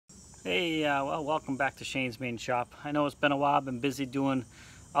Hey, well, welcome back to Shane's Main Shop. I know it's been a while. I've been busy doing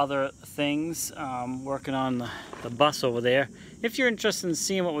other things, working on the bus over there. If you're interested in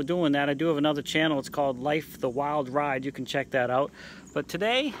seeing what we're doing that, I do have another channel. It's called Life the Wild Ride. You can check that out. But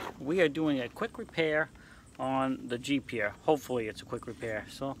today, we are doing a quick repair on the Jeep here. Hopefully, it's a quick repair.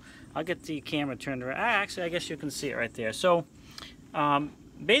 So, I'll get the camera turned around. Actually, I guess you can see it right there. So,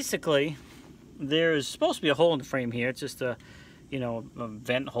 basically, there's supposed to be a hole in the frame here. It's just a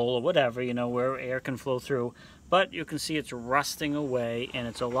vent hole or whatever, where air can flow through. But you can see it's rusting away and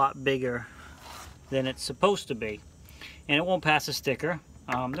it's a lot bigger than it's supposed to be. And it won't pass a sticker.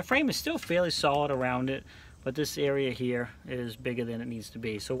 The frame is still fairly solid around it, but this area here is bigger than it needs to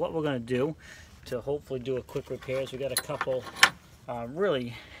be. So what we're going to do to hopefully do a quick repair is we got a couple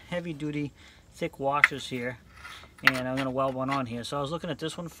really heavy duty thick washers here. And I'm going to weld one on here. So I was looking at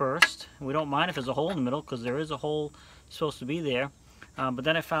this one first. We don't mind if there's a hole in the middle because there is a hole supposed to be there. But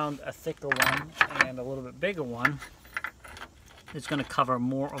then I found a thicker one and a little bit bigger one. It's going to cover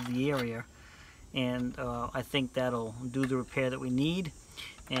more of the area. And I think that'll do the repair that we need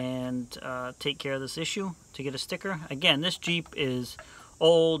and take care of this issue to get a sticker. Again, this Jeep is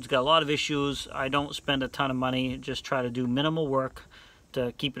old. It's got a lot of issues. I don't spend a ton of money. Just try to do minimal work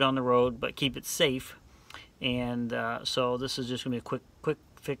to keep it on the road, but keep it safe. And so this is just going to be a quick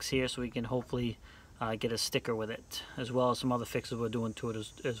fix here so we can hopefully get a sticker with it, as well as some other fixes we're doing to it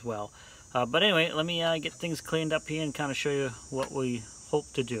as well. But anyway, let me get things cleaned up here and kind of show you what we hope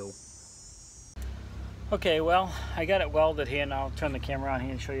to do. Okay, well, I got it welded here, and I'll turn the camera on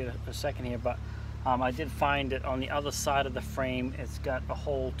here and show you a second here. But I did find it on the other side of the frame. It's got a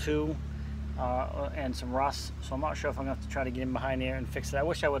hole too. And some rust, so I'm not sure if I'm going to have to try to get in behind there and fix it. I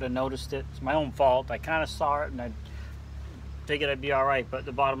wish I would have noticed it. It's my own fault. I kind of saw it and I figured I'd be alright, but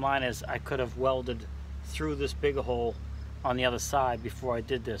the bottom line is I could have welded through this bigger hole on the other side before I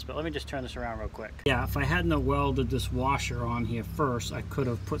did this. But let me just turn this around real quick. Yeah, if I hadn't welded this washer on here first, I could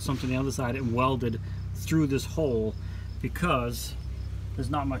have put something on the other side and welded through this hole, because there's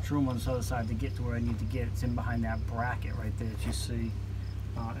not much room on this other side to get to where I need to get. It's in behind that bracket right there that you see.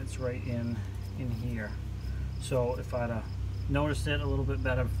 It's right in here. So if I'd have noticed it a little bit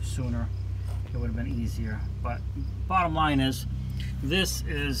better sooner, it would have been easier. But bottom line is, this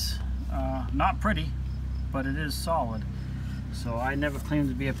is not pretty, but it is solid. So I never claimed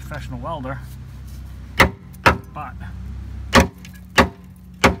to be a professional welder, but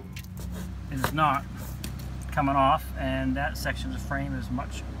it is not coming off, and that section of the frame is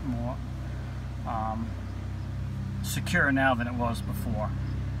much more secure now than it was before.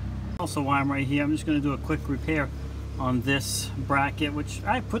 Also, while I'm right here, I'm just going to do a quick repair on this bracket, which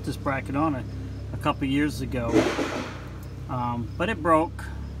I put this bracket on a couple years ago, but it broke.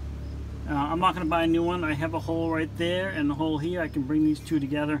 I'm not going to buy a new one. I have a hole right there and the hole here. I can bring these two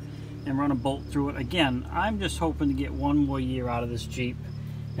together and run a bolt through it. Again, I'm just hoping to get one more year out of this Jeep,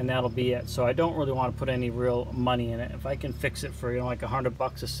 and that'll be it. So I don't really want to put any real money in it. If I can fix it for like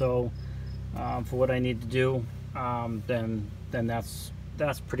 $100 or so for what I need to do, then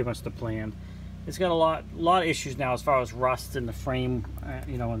that's pretty much the plan. It's got a lot of issues now as far as rust in the frame,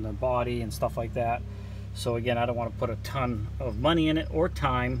 in the body and stuff like that. So again, I don't want to put a ton of money in it or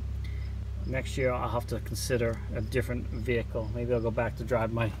time. Next year I'll have to consider a different vehicle. Maybe I'll go back to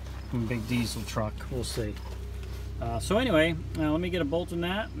drive my big diesel truck. We'll see. So anyway, let me get a bolt in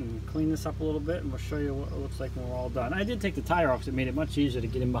that and clean this up a little bit, and we'll show you what it looks like when we're all done. I did take the tire off, so it made it much easier to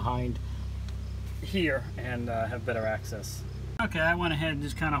get in behind here and have better access. Okay, I went ahead and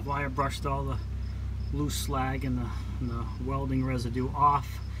just kind of wire brushed all the loose slag and the welding residue off,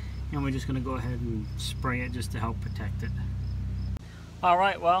 and we're just going to go ahead and spray it just to help protect it.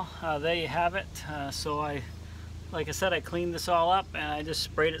 Alright, well, there you have it. So like I said, I cleaned this all up and I just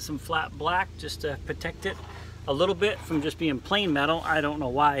sprayed it some flat black just to protect it a little bit from just being plain metal. I don't know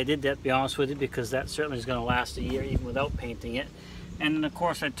why I did that, to be honest with you, because that certainly is going to last a year even without painting it. And then of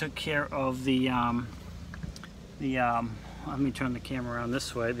course I took care of let me turn the camera around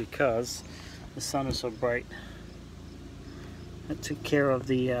this way because the sun is so bright. I took care of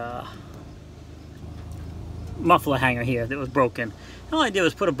the muffler hanger here that was broken. All I did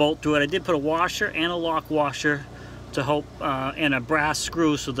was put a bolt through it. I did put a washer and a lock washer to help, and a brass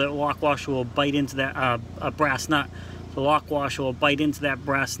screw so the lock washer will bite into that, a brass nut. The lock washer will bite into that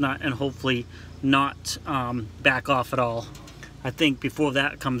brass nut and hopefully not back off at all. I think before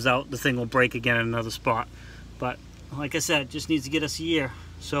that comes out, the thing will break again in another spot. But like I said, it just needs to get us a year.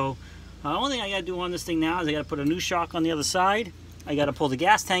 So the only thing I gotta do on this thing now is I gotta put a new shock on the other side. I gotta pull the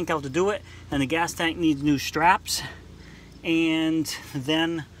gas tank out to do it, and the gas tank needs new straps. And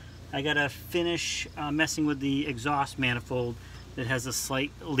then I gotta finish messing with the exhaust manifold that has a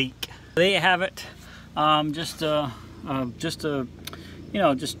slight leak. There you have it. Just a you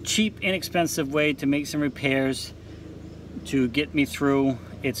know, just cheap, inexpensive way to make some repairs to get me through.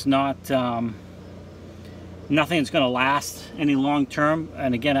 It's not nothing that's going to last any long term,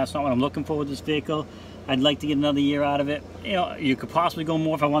 and again, that's not what I'm looking for with this vehicle. I'd like to get another year out of it. You know, you could possibly go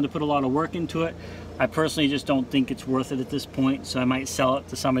more if I wanted to put a lot of work into it. I personally just don't think it's worth it at this point, so I might sell it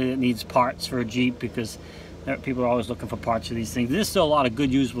to somebody that needs parts for a Jeep, because people are always looking for parts for these things. There's still a lot of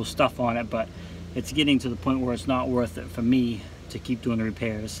good usable stuff on it, but it's getting to the point where it's not worth it for me to keep doing the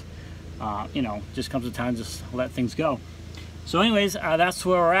repairs. You know, just comes a time to just let things go. So anyways, that's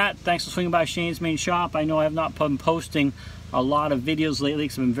where we're at. Thanks for swinging by Shane's main shop. I know I have not been posting a lot of videos lately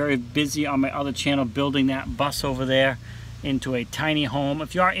because I've been very busy on my other channel building that bus over there into a tiny home.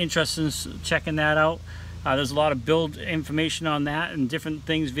 If you are interested in checking that out, there's a lot of build information on that and different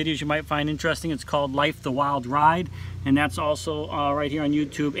things, videos you might find interesting. It's called Life the Wild Ride, and that's also right here on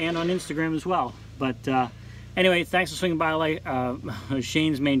YouTube and on Instagram as well. But anyway, thanks for swinging by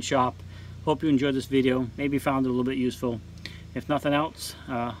Shane's main shop. Hope you enjoyed this video. Maybe found it a little bit useful. If nothing else,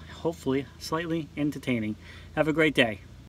 hopefully slightly entertaining. Have a great day.